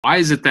Why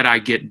is it that I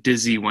get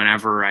dizzy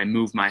whenever I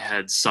move my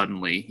head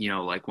suddenly?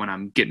 Like when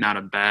I'm getting out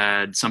of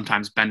bed,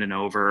 sometimes bending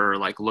over, or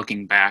like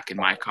looking back in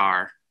my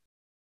car.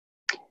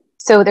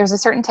 So there's a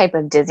certain type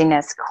of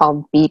dizziness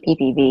called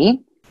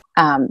BPPV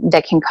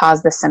that can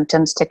cause the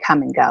symptoms to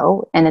come and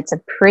go. And it's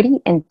a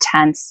pretty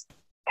intense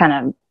kind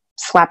of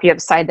slap you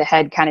upside the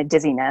head kind of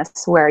dizziness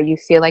where you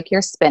feel like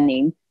you're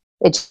spinning.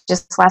 It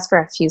just lasts for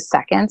a few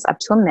seconds, up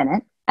to a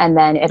minute, and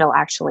then it'll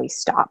actually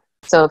stop.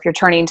 So if you're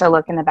turning to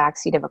look in the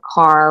backseat of a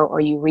car or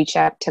you reach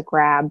up to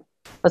grab,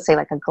 let's say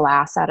like a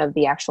glass out of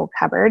the actual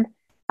cupboard,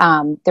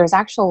 there's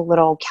actual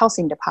little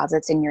calcium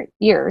deposits in your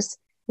ears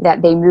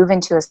that they move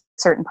into a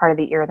certain part of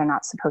the ear they're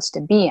not supposed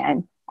to be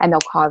in, and they'll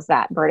cause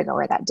that vertigo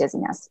or that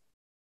dizziness.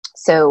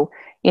 So,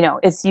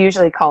 it's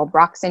usually called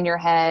rocks in your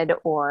head,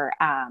 or,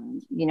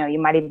 you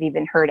might have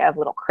even heard of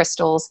little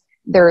crystals.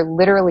 They're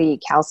literally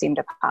calcium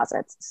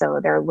deposits. So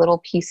they're little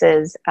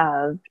pieces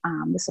of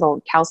this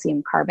little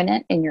calcium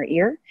carbonate in your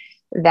ear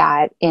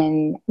that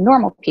in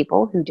normal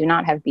people who do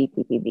not have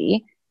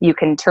BPPV, you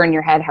can turn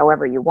your head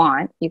however you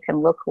want. You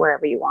can look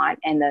wherever you want,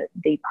 and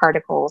the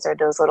particles or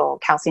those little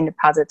calcium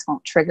deposits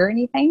won't trigger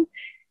anything.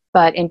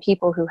 But in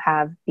people who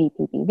have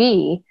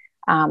BPPV,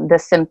 the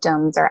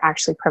symptoms are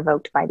actually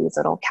provoked by these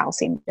little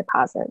calcium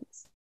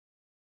deposits.